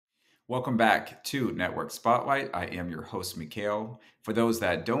Welcome back to Network Spotlight. I am your host, Mikhail. For those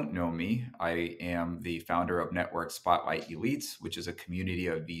that don't know me, I am the founder of Network Spotlight Elites, which is a community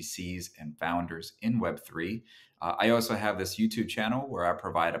of VCs and founders in Web3. I also have this YouTube channel where I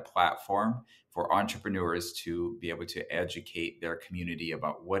provide a platform for entrepreneurs to be able to educate their community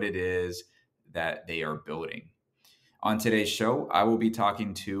about what it is that they are building. On today's show, I will be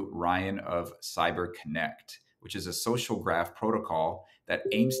talking to Ryan of Cyberconnect, which is a social graph protocol that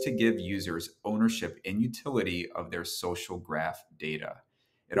aims to give users ownership and utility of their social graph data.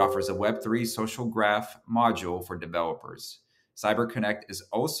 It offers a Web3 social graph module for developers. Cyberconnect is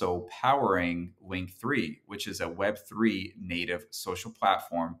also powering Link 3, which is a Web3 native social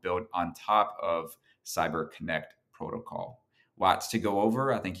platform built on top of Cyberconnect protocol. Lots to go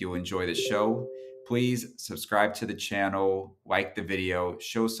over. I think you'll enjoy the show. Please subscribe to the channel, like the video,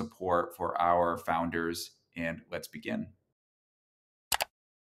 show support for our founders, and let's begin.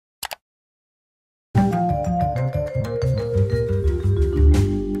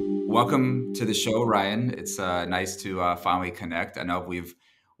 Welcome to the show, Ryan. It's nice to finally connect. I know we've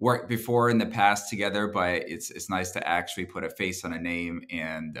worked before in the past together, but it's nice to actually put a face on a name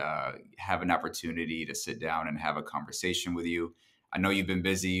and have an opportunity to sit down and have a conversation with you. I know you've been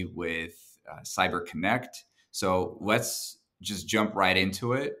busy with Cyberconnect, so let's just jump right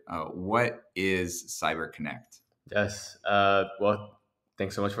into it. What is Cyberconnect? Yes. Well,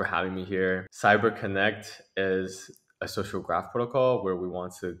 thanks so much for having me here. Cyberconnect is a social graph protocol where we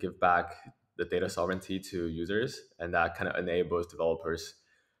want to give back the data sovereignty to users, and that kind of enables developers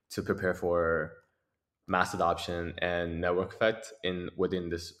to prepare for mass adoption and network effect within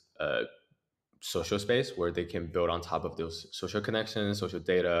this social space where they can build on top of those social connections, social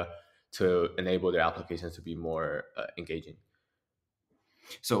data to enable their applications to be more engaging.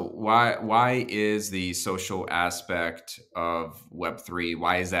 So why is the social aspect of Web3,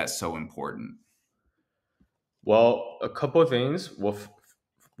 why is that so important? Well, a couple of things.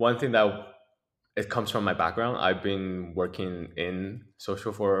 One thing that it comes from my background. I've been working in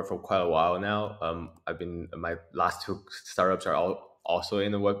social for quite a while now. My last two startups are also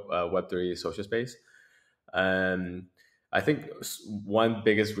in the Web3 social space. Um, I think one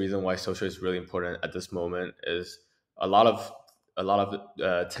biggest reason why social is really important at this moment is a lot of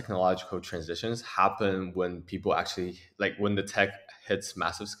technological transitions happen when people actually like when the tech hits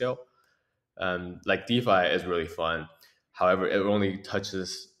massive scale. Like DeFi is really fun. However, it only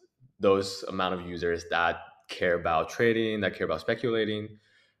touches those amount of users that care about trading, that care about speculating.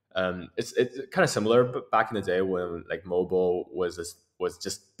 It's kind of similar, but back in the day when like mobile was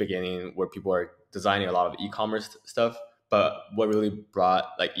just beginning, where people are designing a lot of e-commerce stuff. But what really brought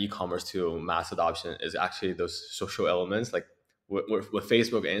like e-commerce to mass adoption is actually those social elements. Like with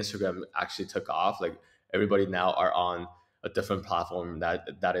Facebook and Instagram actually took off. Like everybody now are on a different platform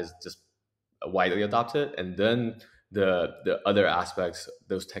that is just widely adopted, and then the other aspects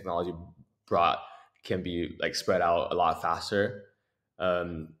those technology brought can be like spread out a lot faster.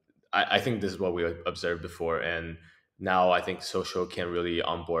 um, I think this is what we observed before, and now I think social can really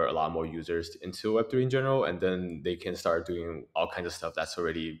onboard a lot more users into Web3 in general, and then they can start doing all kinds of stuff that's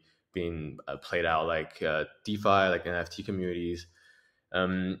already being played out, like DeFi, like NFT communities.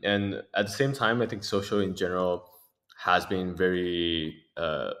 And at the same time, I think social in general has been very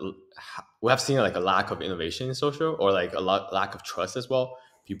we have seen like a lack of innovation in social, or like lack of trust as well.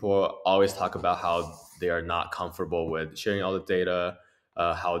 People always talk about how they are not comfortable with sharing all the data,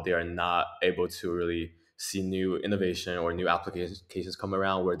 how they are not able to really see new innovation or new applications come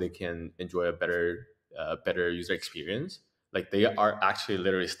around where they can enjoy a better user experience. Like they are actually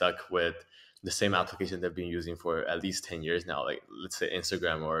literally stuck with the same application they've been using for at least 10 years now. Like let's say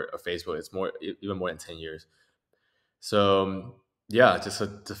Instagram or Facebook, it's even more than 10 years. So yeah, just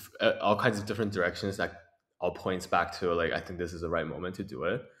all kinds of different directions that all points back to like I think this is the right moment to do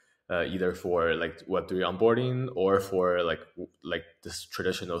it, either for like Web3 onboarding or for like this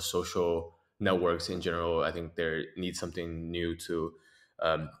traditional social networks in general. I think there needs something new to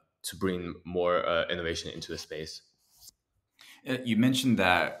bring more innovation into the space. You mentioned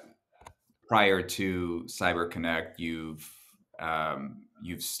that prior to Cyberconnect, you've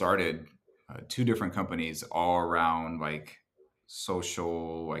started two different companies all around like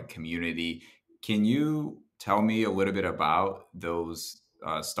social, like community. Can you tell me a little bit about those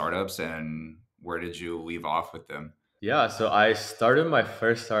startups and where did you leave off with them? Yeah, so I started my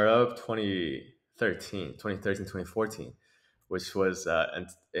first startup 2013, 2014, which was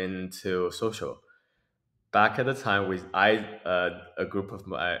into social. Back at the time, a group of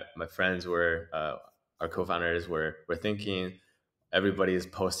my friends were our co-founders were thinking everybody is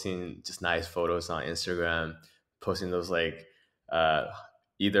posting just nice photos on Instagram, posting those like uh,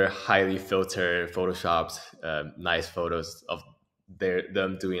 either highly filtered, photoshopped, nice photos of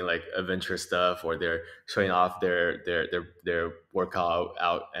them doing like adventure stuff, or they're showing off their workout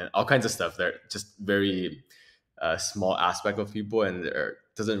out and all kinds of stuff. They're just very small aspect of people, and it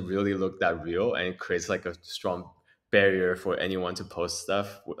doesn't really look that real, and it creates like a strong barrier for anyone to post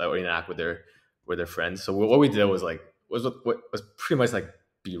stuff or interact with their friends. So what we did was like was pretty much like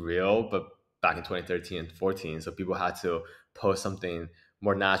be real, but back in 2013 and 14. So people had to post something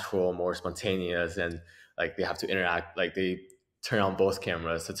more natural, more spontaneous, and like they have to interact. Like they turn on both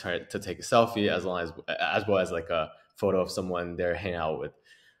cameras to take a selfie, as well as like a photo of someone they're hanging out with.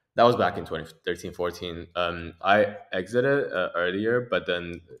 That was back in 2013, 14. I exited earlier, but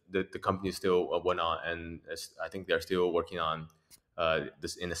then the company still went on, and I think they're still working on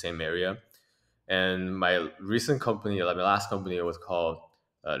this in the same area. And my recent company, like my last company, was called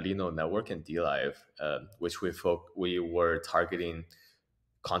Lino Network and DLive, which we were targeting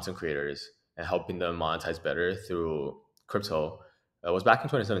content creators and helping them monetize better through crypto. It was back in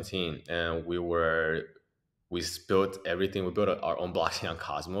 2017, and we built everything. We built our own blockchain on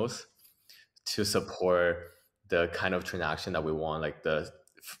Cosmos to support the kind of transaction that we want, like the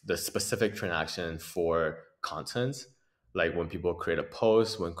specific transaction for content, like when people create a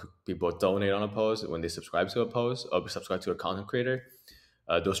post, when people donate on a post, when they subscribe to a post or subscribe to a content creator.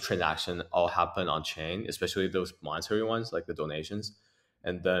 Those transactions all happen on chain, especially those monetary ones like the donations.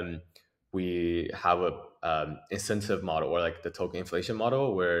 And then we have a incentive model, or like the token inflation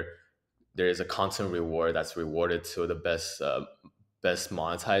model, where there is a content reward that's rewarded to the best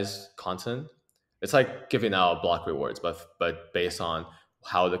monetized content. It's like giving out block rewards, but based on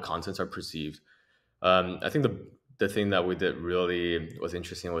how the contents are perceived. I think the thing that we did really was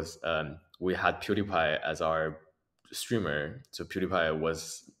interesting was we had PewDiePie as our streamer. So PewDiePie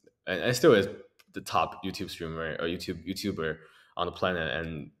was, and still is, the top YouTube streamer or YouTuber on the planet.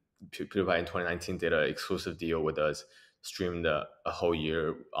 And PewDiePie in 2019 did an exclusive deal with us, streamed a whole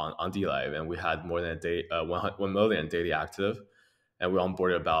year on DLive, and we had more than 1 million daily active, and we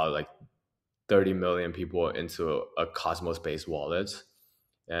onboarded about like 30 million people into a Cosmos based wallet,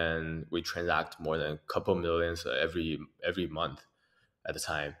 and we transact more than a couple millions every month at the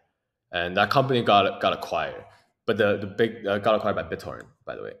time. And that company got acquired, but the big got acquired by BitTorrent,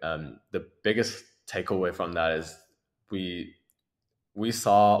 by the way. The biggest takeaway from that is we we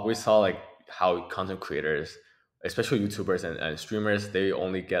saw like how content creators, especially YouTubers and streamers, they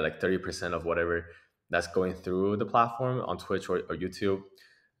only get like 30% of whatever that's going through the platform on Twitch or YouTube.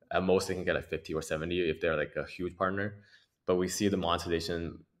 At most, they can get like 50 or 70 if they're like a huge partner. But we see the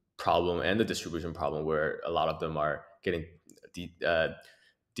monetization problem and the distribution problem, where a lot of them are getting the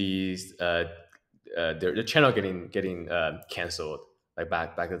these their channel getting canceled. Like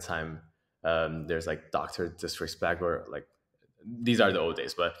back at the time, there's like Doctor Disrespect, or like these are the old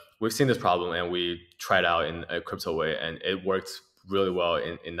days. But we've seen this problem, and we tried out in a crypto way, and it works really well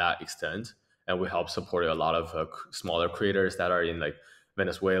in that extent. And we help support a lot of smaller creators that are in like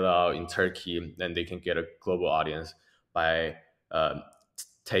Venezuela, in Turkey, and they can get a global audience by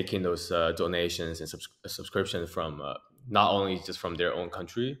taking those donations and subscriptions from not only just from their own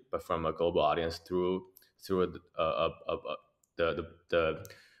country, but from a global audience through the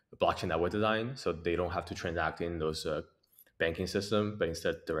blockchain that we designed, so they don't have to transact in those banking system, but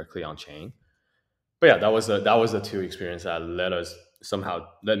instead directly on chain. But yeah, that was the two experience that led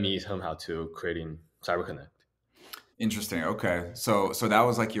me somehow to creating Cyberconnect. Interesting. Okay. So that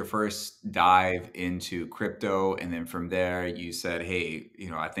was like your first dive into crypto, and then from there you said, "Hey,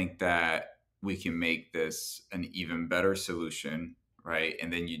 I think that we can make this an even better solution," right?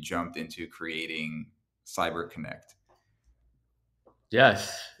 And then you jumped into creating CyberConnect.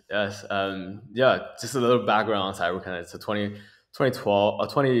 Yes, yes. Yeah, just a little background on Cyberconnect. So 2012,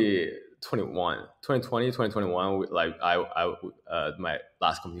 2021, 2020, 2021, like my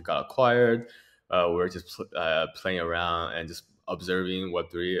last company got acquired. We were just playing around and just observing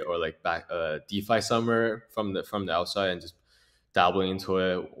Web3, or like back DeFi summer from the outside, and just dabbling into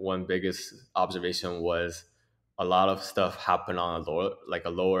it. One biggest observation was a lot of stuff happened on a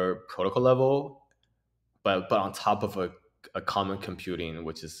lower protocol level, but on top of a common computing,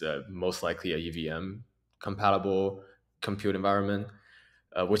 which is most likely a EVM compatible compute environment,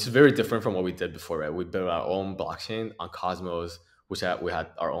 which is very different from what we did before. Right, we built our own blockchain on Cosmos, we had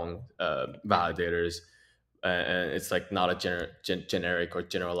our own validators, and it's like not a generic or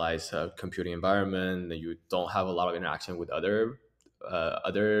generalized computing environment. You don't have a lot of interaction with other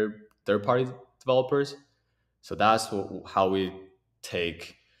third party developers. So that's how we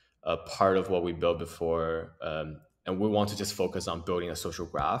take a part of what we built before, and we want to just focus on building a social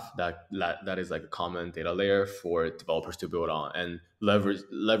graph that is like a common data layer for developers to build on and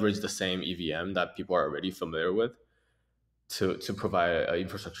leverage the same EVM that people are already familiar with to provide an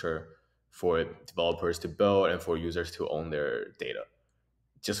infrastructure for developers to build and for users to own their data.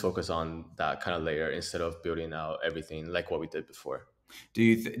 Just focus on that kind of layer instead of building out everything like what we did before. Do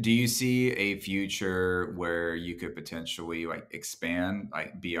you see a future where you could potentially like expand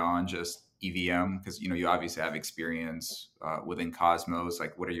like beyond just EVM? Because you obviously have experience within Cosmos.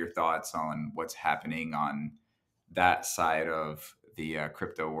 Like, what are your thoughts on what's happening on that side of the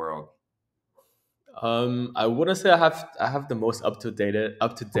crypto world? I wouldn't say I have the most up to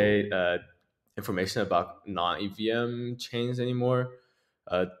date information about non EVM chains anymore.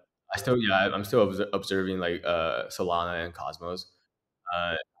 Uh, I'm still observing like Solana and Cosmos.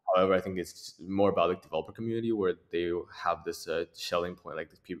 Uh, However, I think it's more about the developer community where they have this shelling point. Like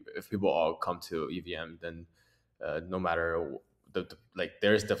if people all come to EVM, then no matter like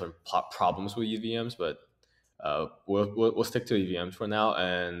there's different problems with EVMs, but we'll stick to EVMs for now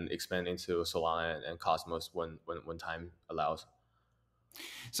and expand into Solana and Cosmos when time allows.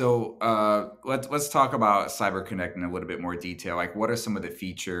 So let's talk about CyberConnect in a little bit more detail. Like, what are some of the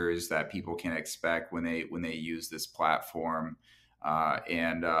features that people can expect when they use this platform?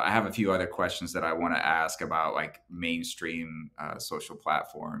 And I have a few other questions that I want to ask about like mainstream social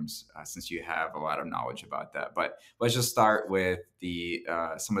platforms, since you have a lot of knowledge about that. But let's just start with the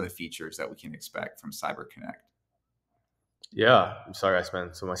some of the features that we can expect from CyberConnect. Yeah, I'm sorry I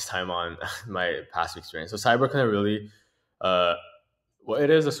spent so much time on my past experience. So CyberConnect really uh, well,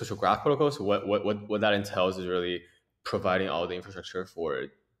 it is a social graph protocol. So what that entails is really providing all the infrastructure for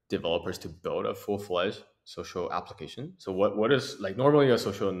developers to build a full fledged social application. So what is like normally a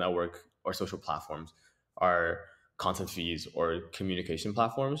social network or social platforms are content feeds or communication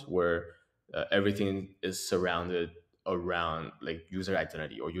platforms where everything is surrounded around like user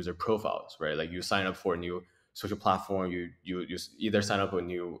identity or user profiles, right? Like you sign up for a new social platform, you either sign up a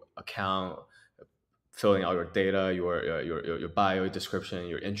new account, filling out your data, your bio, description,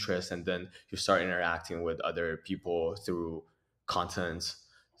 your interests, and then you start interacting with other people through content,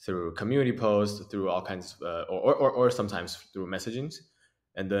 through community posts, through all kinds, or sometimes through messagings,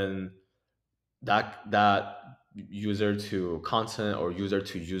 and then that user to content or user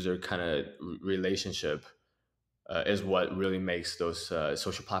to user kind of relationship is what really makes those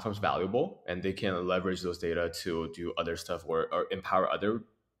social platforms valuable, and they can leverage those data to do other stuff or empower other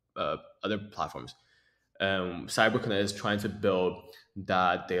platforms. Cyberconnect is trying to build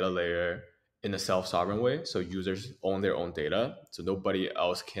that data layer in a self-sovereign way, so users own their own data, so nobody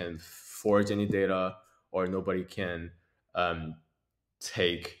else can forge any data or nobody can um,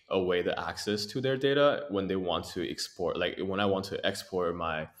 take away the access to their data when they want to export. Like when I want to export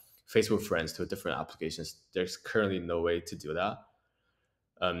my Facebook friends to different applications, there's currently no way to do that.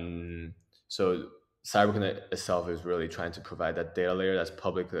 um, so CyberConnect itself is really trying to provide that data layer that's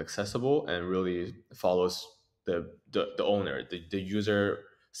publicly accessible and really follows the owner, the user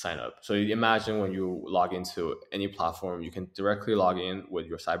sign up. So you imagine when you log into any platform, you can directly log in with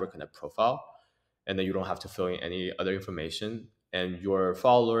your CyberConnect profile, and then you don't have to fill in any other information. And your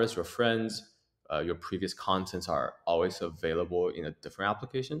followers, your friends, your previous contents are always available in a different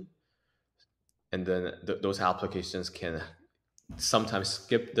application. And then those applications can sometimes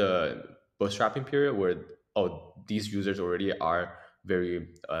skip the bootstrapping period where these users already are very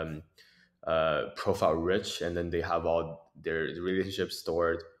profile rich, and then they have all their relationships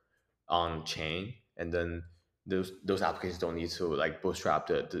stored on chain, and then those applications don't need to like bootstrap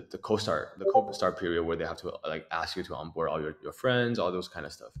the co-start period where they have to like ask you to onboard all your friends, all those kind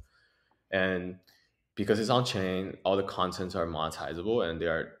of stuff. And because it's on chain, all the contents are monetizable and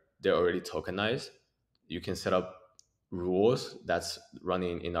they're already tokenized. You can set up rules that's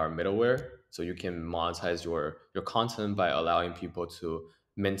running in our middleware, so you can monetize your content by allowing people to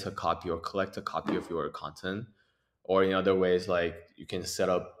mint a copy or collect a copy of your content, or in other ways like you can set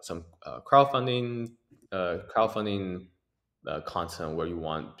up some crowdfunding content where you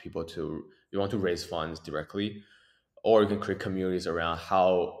want to raise funds directly, or you can create communities around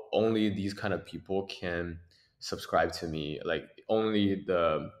how only these kind of people can subscribe to me. Like only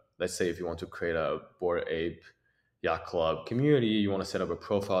the let's say if you want to create a Bored Ape Yacht Club community, you want to set up a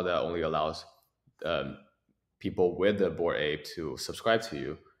profile that only allows um, people with the Bored Ape to subscribe to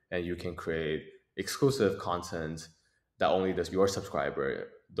you, and you can create exclusive content that only your subscriber,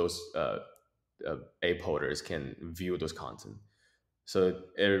 those ape holders, can view those content. So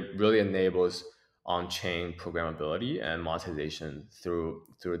it really enables on-chain programmability and monetization through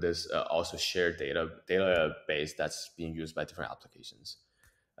this also shared database that's being used by different applications.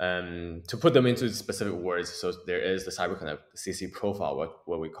 To put them into specific words, so there is the Cyberconnect CC profile,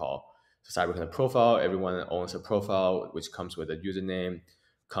 what we call. So Cyberconnect profile, everyone owns a profile, which comes with a username,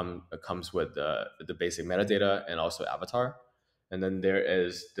 comes with the basic metadata and also avatar. And then there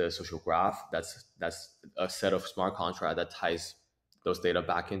is the social graph. That's a set of smart contract that ties those data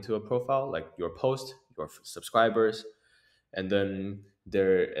back into a profile, like your post, your subscribers, and then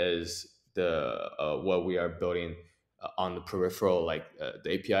there is the what we are building on the peripheral, like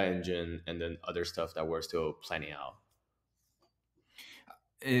the API engine, and then other stuff that we're still planning out.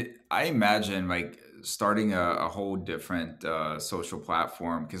 I imagine like starting a whole different social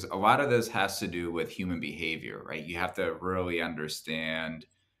platform, because a lot of this has to do with human behavior, right? You have to really understand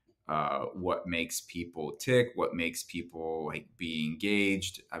what makes people tick, what makes people like be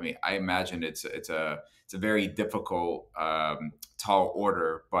engaged. I mean, I imagine it's a very difficult, tall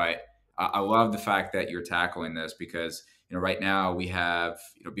order, but I love the fact that you're tackling this because right now we have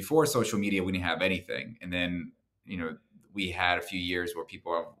before social media we didn't have anything, and then we had a few years where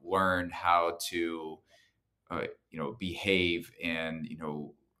people have learned how to behave and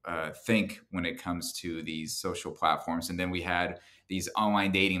think when it comes to these social platforms. And then we had these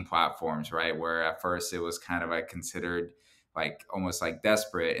online dating platforms, right? Where at first it was kind of like considered like almost like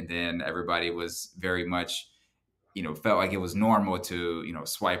desperate, and then everybody was very much felt like it was normal to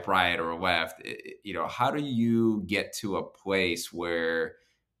swipe right or left. How do you get to a place where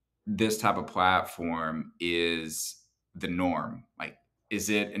this type of platform is the norm? Like, is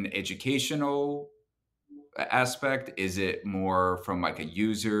it an educational aspect? Is it more from like a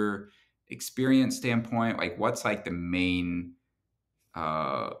user experience standpoint? Like, what's like the main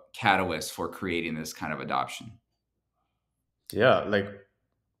catalyst for creating this kind of adoption? Yeah, like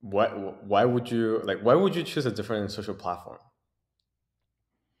why would you why would you choose a different social platform?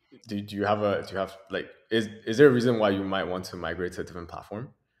 Do you have a do you have like is there a reason why you might want to migrate to a different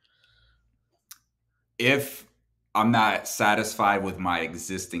platform? If I'm not satisfied with my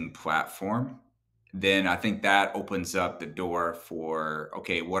existing platform, then I think that opens up the door for,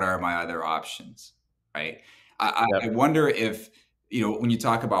 okay, what are my other options, right? I Yep. wonder if, when you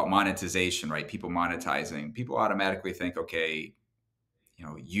talk about monetization, right? People monetizing, people automatically think, okay,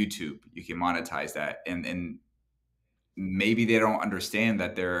 YouTube, you can monetize that. And maybe they don't understand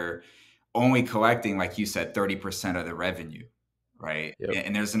that they're only collecting, like you said, 30% of the revenue, right? Yep.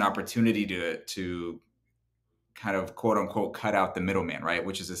 And there's an opportunity to kind of quote unquote cut out the middleman, right?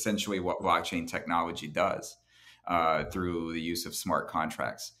 Which is essentially what blockchain technology does through the use of smart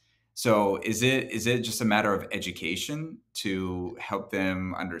contracts. So is it just a matter of education to help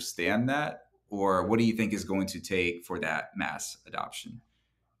them understand that, or what do you think is going to take for that mass adoption?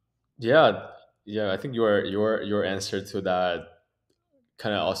 Yeah, yeah. I think your answer to that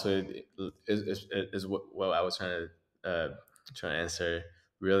kind of also is what I was trying to answer.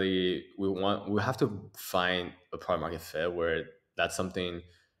 Really, we have to find a product market fit where that's something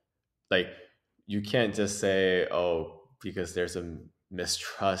like you can't just say, oh, because there's a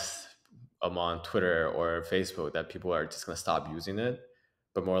mistrust among Twitter or Facebook that people are just going to stop using it,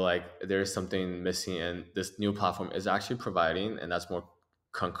 but more like there's something missing and this new platform is actually providing, and that's more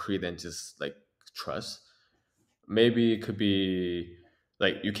concrete than just like trust. Maybe it could be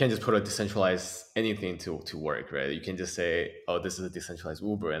like you can't just put a decentralized anything to work, right? You can just say, oh, this is a decentralized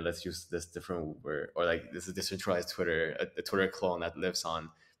Uber and let's use this different Uber, or like this is a decentralized Twitter, a Twitter clone that lives on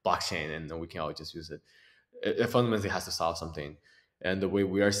blockchain, and then we can all just use it. It fundamentally has to solve something. And the way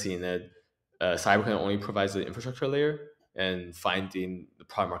we are seeing it, Cyberconnect only provides the infrastructure layer, and finding the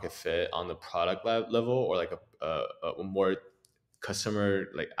product market fit on the product level, or like a more customer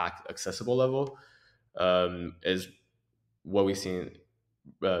like accessible level, is what we've seen,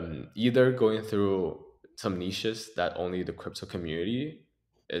 either going through some niches that only the crypto community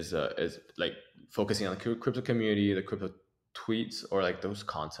is like focusing on the crypto community, the crypto tweets, or like those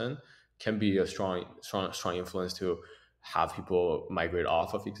content can be a strong influence to have people migrate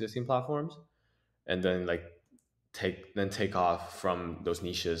off of existing platforms, and then like take off from those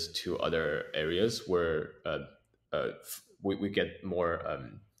niches to other areas where we get more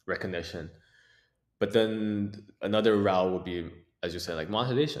recognition. But then another route would be, as you said, like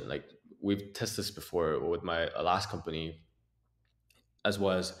monetization. Like we've tested this before with my last company, as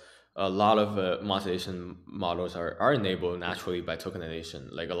well as a lot of monetization models are enabled naturally by tokenization.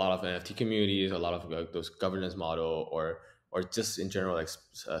 Like a lot of NFT communities, a lot of those governance model, or just in general like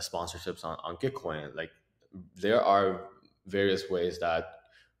sponsorships on Gitcoin. Like there are various ways that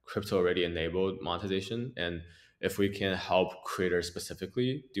crypto already enabled monetization, and if we can help creators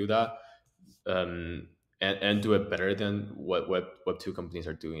specifically do that, and do it better than what Web2 companies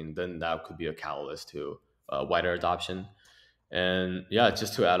are doing, then that could be a catalyst to wider adoption. And yeah,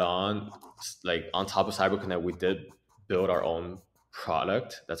 just to add on, like on top of CyberConnect, we did build our own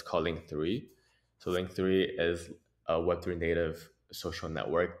product that's called Link 3. So Link 3 is a Web3 native social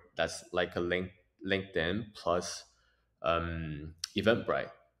network that's like a LinkedIn plus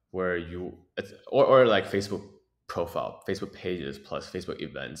Eventbrite, where or like Facebook profile, Facebook pages plus Facebook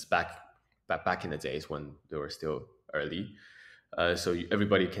events back in the days when they were still early. So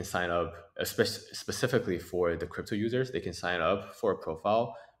everybody can sign up, specifically for the crypto users. They can sign up for a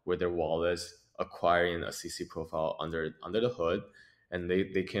profile where their wallet's acquiring a CC profile under the hood, and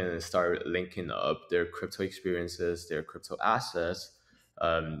they can start linking up their crypto experiences, their crypto assets,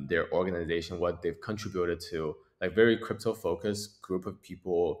 their organization, what they've contributed to. Like very crypto focused group of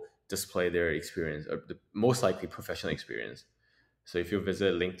people display their experience, or most likely professional experience. So if you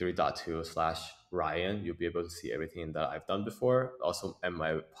visit link3.2/Ryan, you'll be able to see everything that I've done before. Also, and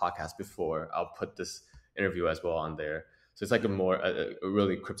my podcast before, I'll put this interview as well on there. So it's like a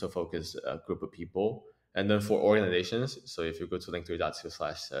really crypto focused group of people. And then for organizations, so if you go to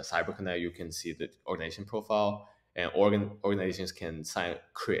link3.2/Cyberconnect, you can see the organization profile, and organizations can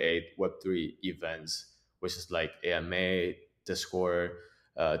create Web3 events, which is like AMA, Discord,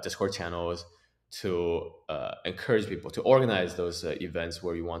 Discord channels, to encourage people to organize those events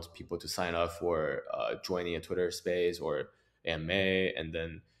where you want people to sign up for joining a Twitter space or AMA, and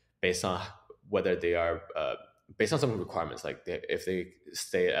then based on whether they are based on some requirements, like if they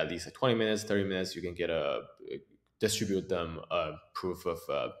stay at least like 20 minutes, 30 minutes, you can get a distribute them a proof of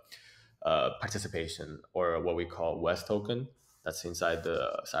participation, or what we call West token, that's inside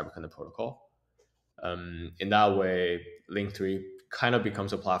the Cyberconnect protocol. In that way, Link 3 kind of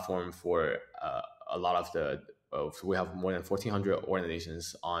becomes a platform for a lot of so we have more than 1,400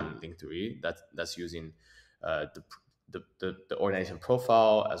 organizations on Link 3 that's using the organization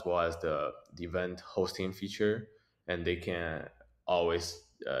profile as well as the event hosting feature, and they can always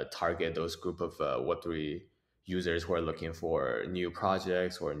target those group of Web3 users who are looking for new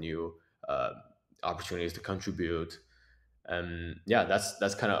projects or new uh, opportunities to contribute. And yeah,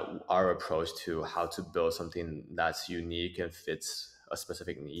 that's kind of our approach to how to build something that's unique and fits a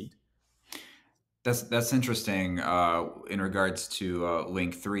specific need. That's interesting in regards to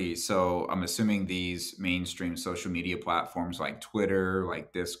Link 3. So I'm assuming these mainstream social media platforms like Twitter,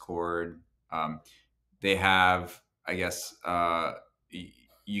 like Discord, um, they have, I guess,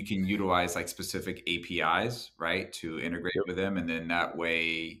 you can utilize like specific APIs, right, to integrate with them, and then that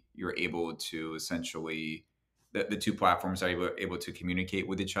way you're able to essentially the two platforms are able to communicate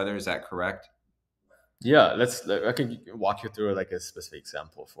with each other. Is that correct? Yeah, I can walk you through like a specific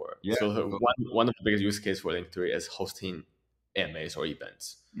example for it. Yeah. So one of the biggest use case for Link 3 is hosting AMAs or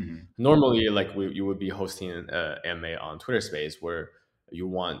events. Mhm. Normally, like you would be hosting an AMA on Twitter Space, where you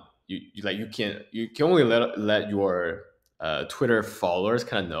can only let your Twitter followers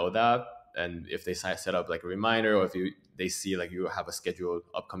kind of know that, and if they set up like a reminder, or if they see like you have a scheduled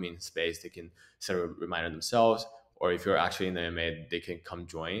upcoming space, they can set a reminder themselves, or if you're actually in the AMA, they can come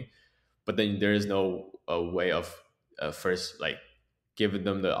join. But then there is no way of first like giving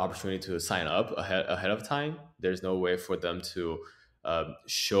them the opportunity to sign up ahead of time. There's no way for them to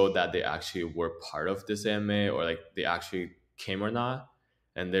show that they actually were part of this AMA, or like they actually came or not.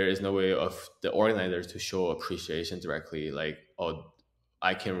 And there is no way of the organizers to show appreciation directly, like, oh,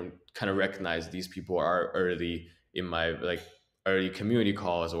 I can kind of recognize these people are early in my like early community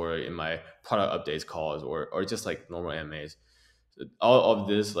calls, or in my product updates calls, or just like normal AMAs. All of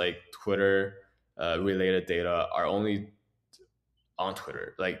this like Twitter related data are only on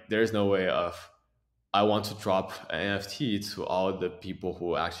Twitter. Like there's no way of I want to drop an NFT to all the people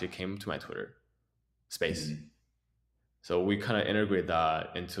who actually came to my Twitter space. Mhm. So we kind of integrate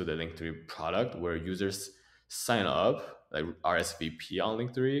that into the Link 3 product, where users sign up, like RSVP on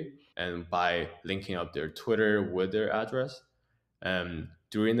Link 3, and by linking up their Twitter with their address,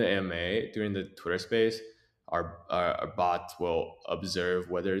 during the AMA, during the Twitter space, our bot will observe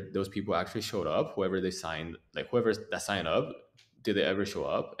whether those people actually showed up, whoever that signed up, did they ever show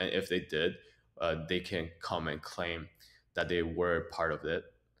up? And if they did, they can come and claim that they were part of it.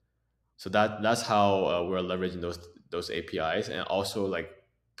 So that's how we're leveraging those APIs, and also like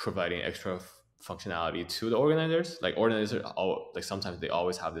providing extra functionality to the organizers. Like organizers, like sometimes they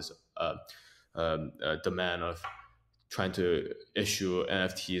always have this demand of trying to issue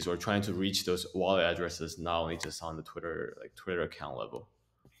NFTs or trying to reach those wallet addresses, not only just on the Twitter account level.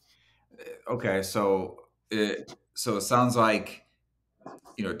 Okay, so it sounds like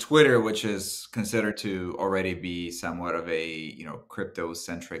Twitter, which is considered to already be somewhat of a crypto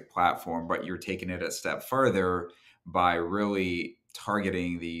centric platform, but you're taking it a step further by really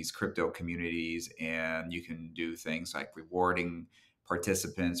targeting these crypto communities, and you can do things like rewarding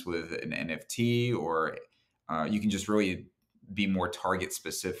participants with an NFT, or you can just really be more target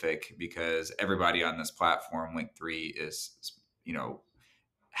specific, because everybody on this platform, Link3, is, you know,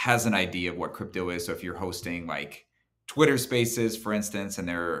 has an idea of what crypto is. So if you're hosting like Twitter Spaces, for instance, and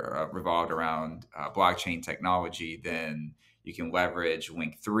they're revolved around blockchain technology, then you can leverage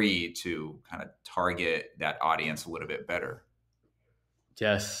Link3 to kind of target that audience a little bit better.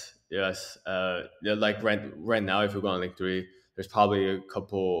 Yes, yes. Yeah, like right now, if you go on Link3, there's probably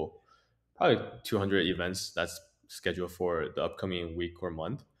probably 200 events that's scheduled for the upcoming week or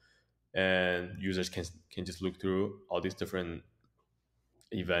month, and users can just look through all these different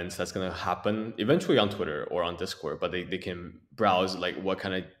events that's going to happen eventually on Twitter or on Discord, but they can browse like what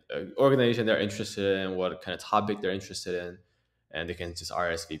kind of organization they're interested in, what kind of topic they're interested in, and they can just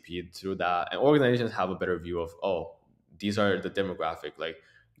RSVP through that. And organizations have a better view of, oh, these are the demographic. Like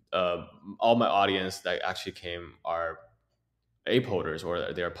all my audience that actually came are ape holders,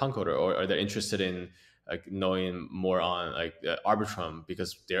 or they're punk holder, or they're interested in like knowing more on like Arbitrum,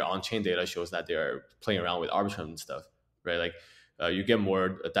 because their on-chain data shows that they're playing around with Arbitrum and stuff, right? Like you get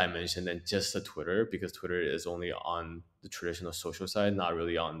more dimension than just a Twitter, because Twitter is only on the traditional social side, not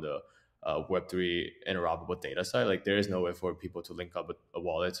really on the Web3 interoperable data side. Like there is no way for people to link up a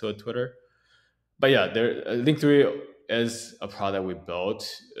wallet to a Twitter. But yeah, Link3 is a product we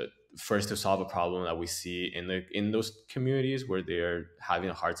built first to solve a problem that we see in those communities where they're having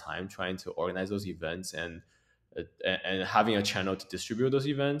a hard time trying to organize those events, and having a channel to distribute those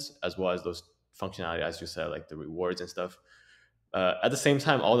events, as well as those functionality, as you said, like the rewards and stuff. At the same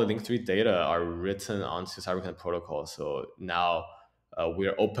time, all the Link3 data are written onto Cyberconnect protocol. So now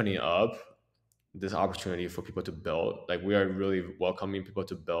we're opening up this opportunity for people to build. Like we are really welcoming people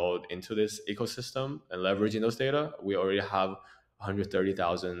to build into this ecosystem and leveraging those data. We already have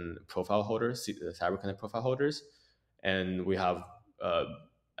 130,000 profile holders, Cyberconnect profile holders, and we have,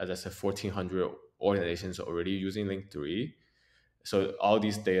 as I said, 1,400 organizations already using Link3. So all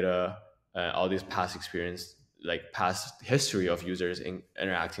these data, all these past experience, like past history of users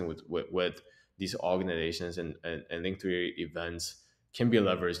interacting with these organizations and Link3 events can be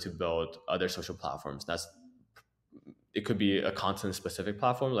leveraged to build other social platforms. It could be a content specific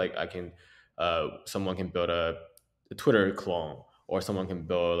platform. Like someone can build a Twitter clone, or someone can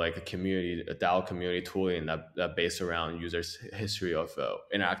build like a DAO community tooling that based around users' history of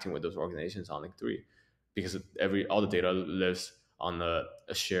interacting with those organizations on Link3, because all the data lives on a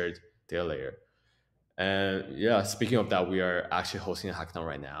shared data layer. And yeah, speaking of that, we are actually hosting a hackathon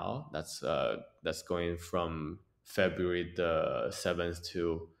right now. That's going from February the 7th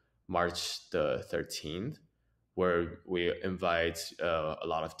to March the 13th, where we invite a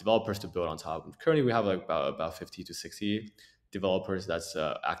lot of developers to build on top. Currently, we have like about 50 to 60 developers that's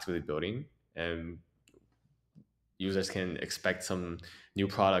actively building, and users can expect some new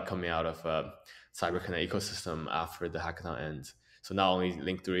product coming out of Cyberconnect ecosystem after the hackathon ends. So not only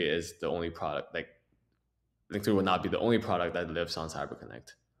Link3 is the only product, like Link3 will not be the only product that lives on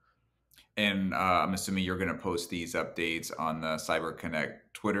CyberConnect. And I'm assuming you're going to post these updates on the CyberConnect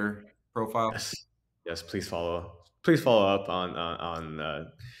Twitter profile. Yes, yes. Please follow up on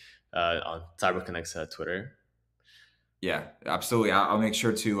CyberConnect's Twitter. Yeah, absolutely. I'll make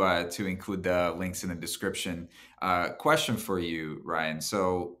sure to include the links in the description. Question for you, Ryan.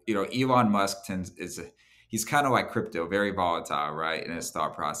 So, you know, Elon Musk he's kind of like crypto, very volatile, right, in his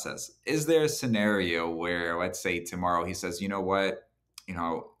thought process. Is there a scenario where, let's say tomorrow, he says, you know what, you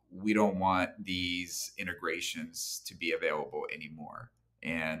know, we don't want these integrations to be available anymore,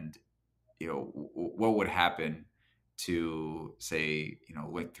 and you know, what would happen to, say, you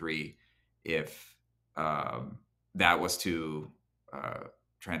know, Link3 if that was to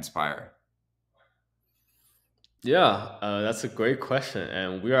transpire? Yeah, that's a great question,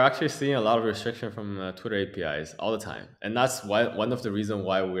 and we are actually seeing a lot of restriction from Twitter APIs all the time, and that's why one of the reasons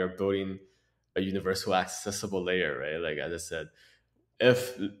why we are building a universal accessible layer, right? Like as I said,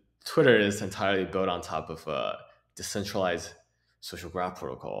 if Twitter is entirely built on top of a decentralized social graph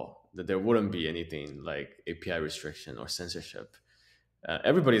protocol, that there wouldn't be anything like API restriction or censorship.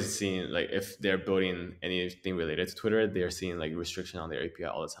 Everybody's seeing, like, if they're building anything related to Twitter, they're seeing like restriction on their API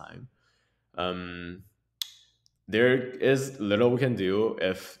all the time. Um, there is little we can do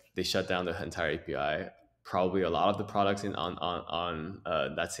if they shut down the entire API. Probably a lot of the products on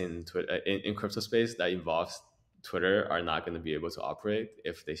that's in Twitter in crypto space that involves Twitter are not going to be able to operate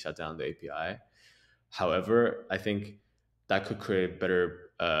if they shut down the API. However, I think that could create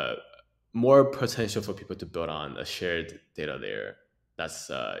more potential for people to build on a shared data layer. That's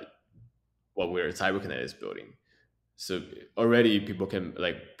what Cyberconnect is building. So already people can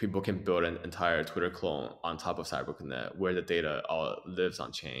build an entire Twitter clone on top of Cyberconnect where the data all lives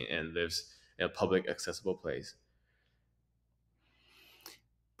on chain and lives in a public accessible place.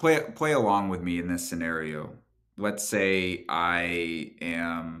 Play along with me in this scenario. Let's say I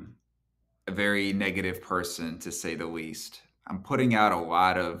am a very negative person, to say the least. I'm putting out a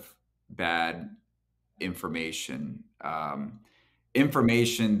lot of bad information.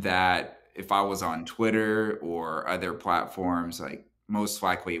 Information that if I was on Twitter or other platforms, like most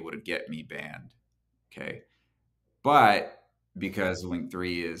likely it would get me banned. Okay. But because Link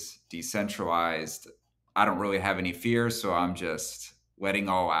 3 is decentralized, I don't really have any fear. So I'm just letting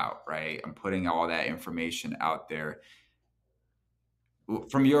all out, right? I'm putting all that information out there.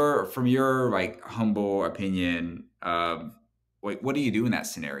 From your like humble opinion, like what do you do in that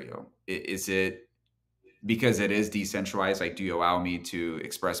scenario? Is it because it is decentralized, like do you allow me to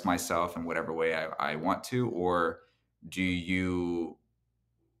express myself in whatever way I want to, or do you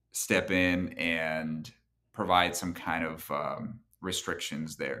step in and provide some kind of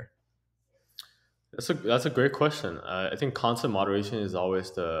restrictions there? That's a great question. I think content moderation is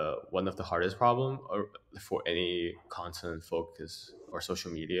always the one of the hardest problem for any content focus or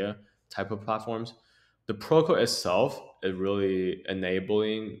social media type of platforms. The protocol itself is really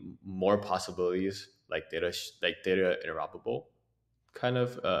enabling more possibilities like like data interoperable kind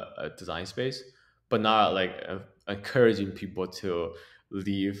of a design space, but not like encouraging people to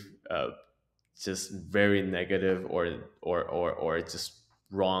leave just very negative or just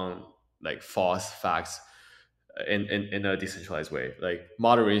wrong like false facts in a decentralized way. Like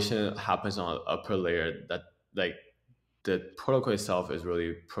moderation happens on a upper layer that like the protocol itself is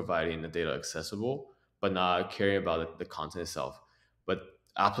really providing the data accessible, but not caring about the content itself. But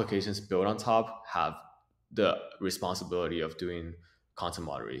applications built on top have the responsibility of doing content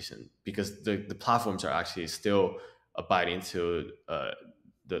moderation because the platforms are actually still abiding to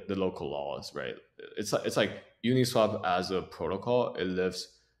the local laws, right? It's like Uniswap as a protocol, it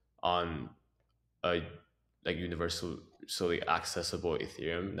lives on a like universally accessible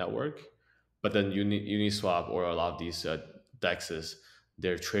Ethereum network. But then Uniswap or a lot of these dexes,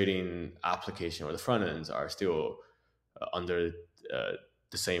 their trading application or the front ends are still under uh,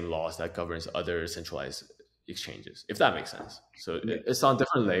 the same laws that governs other centralized exchanges, if that makes sense. So it's on a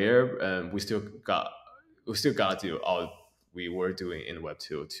different layer, and we still got to do all we were doing in Web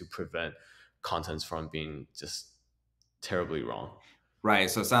 2 to prevent contents from being just terribly wrong. Right.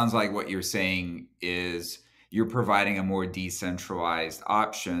 So it sounds like what you're saying is you're providing a more decentralized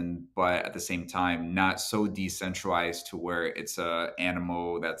option, but at the same time, not so decentralized to where it's a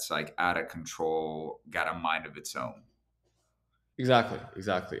animal that's like out of control, got a mind of its own. Exactly,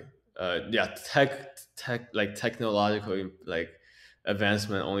 exactly. Yeah, like technological like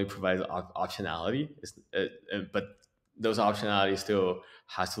advancement only provides optionality. But those optionalities still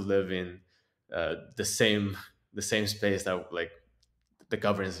has to live in the same space that like that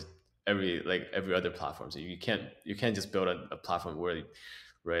governs every other platform. So you can't just build a platform where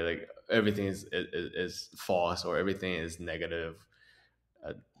right like everything is false or everything is negative.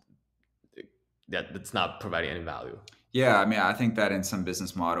 Uh, that's not providing any value. Yeah, I mean, I think that in some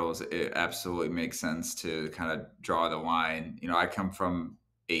business models, it absolutely makes sense to kind of draw the line. I come from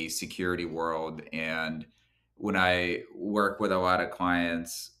a security world, and when I work with a lot of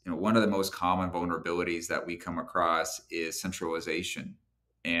clients, one of the most common vulnerabilities that we come across is centralization,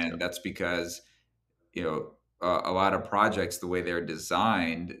 and Yep. that's because a lot of projects, the way they're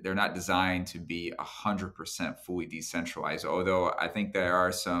designed, they're not designed to be 100% fully decentralized. Although I think there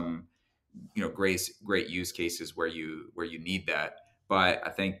are some great use cases where you need that, but I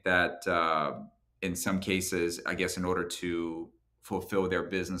think that in some cases, I guess, in order to fulfill their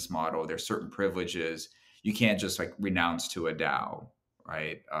business model, there's certain privileges you can't just like renounce to a DAO,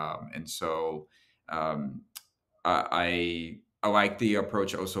 right? And so um, I like the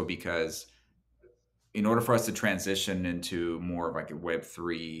approach also because in order for us to transition into more of like a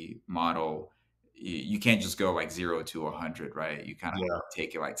Web3 model, you can't just go like 0 to 100, right? You kind of Yeah.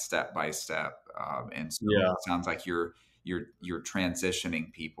 take it like step by step. And so Yeah. it sounds like you're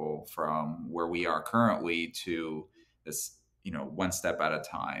transitioning people from where we are currently to this, one step at a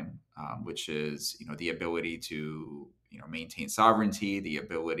time, which is, the ability to, maintain sovereignty, the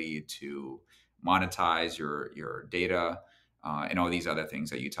ability to monetize your data, and all these other things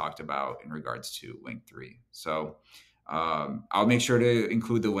that you talked about in regards to Link 3. So I'll make sure to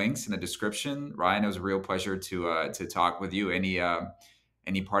include the links in the description. Ryan, it was a real pleasure to talk with you.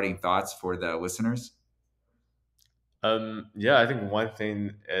 Any parting thoughts for the listeners? Yeah, I think one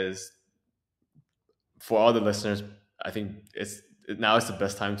thing is for all the listeners, I think it's now is the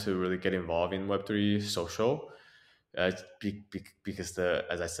best time to really get involved in Web3 social. because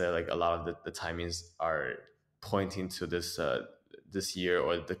as I said, like a lot of the timings are pointing to this year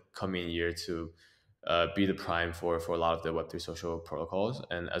or the coming year to be the prime for a lot of the Web3 social protocols,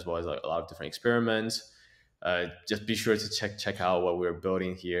 and as well as like a lot of different experiments. Just be sure to check out what we're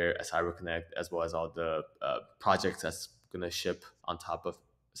building here at Cyberconnect, as well as all the projects that's gonna ship on top of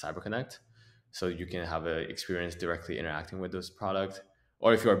Cyberconnect, so you can have an experience directly interacting with those products.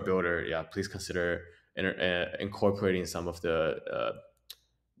 Or if you're a builder, yeah, please consider incorporating some of the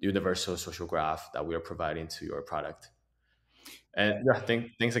universal social graph that we are providing to your product. And yeah,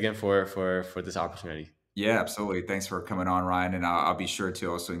 thanks again for this opportunity. Yeah, absolutely. Thanks for coming on, Ryan. And I'll be sure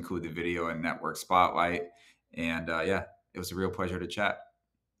to also include the video and network spotlight. And yeah, it was a real pleasure to chat.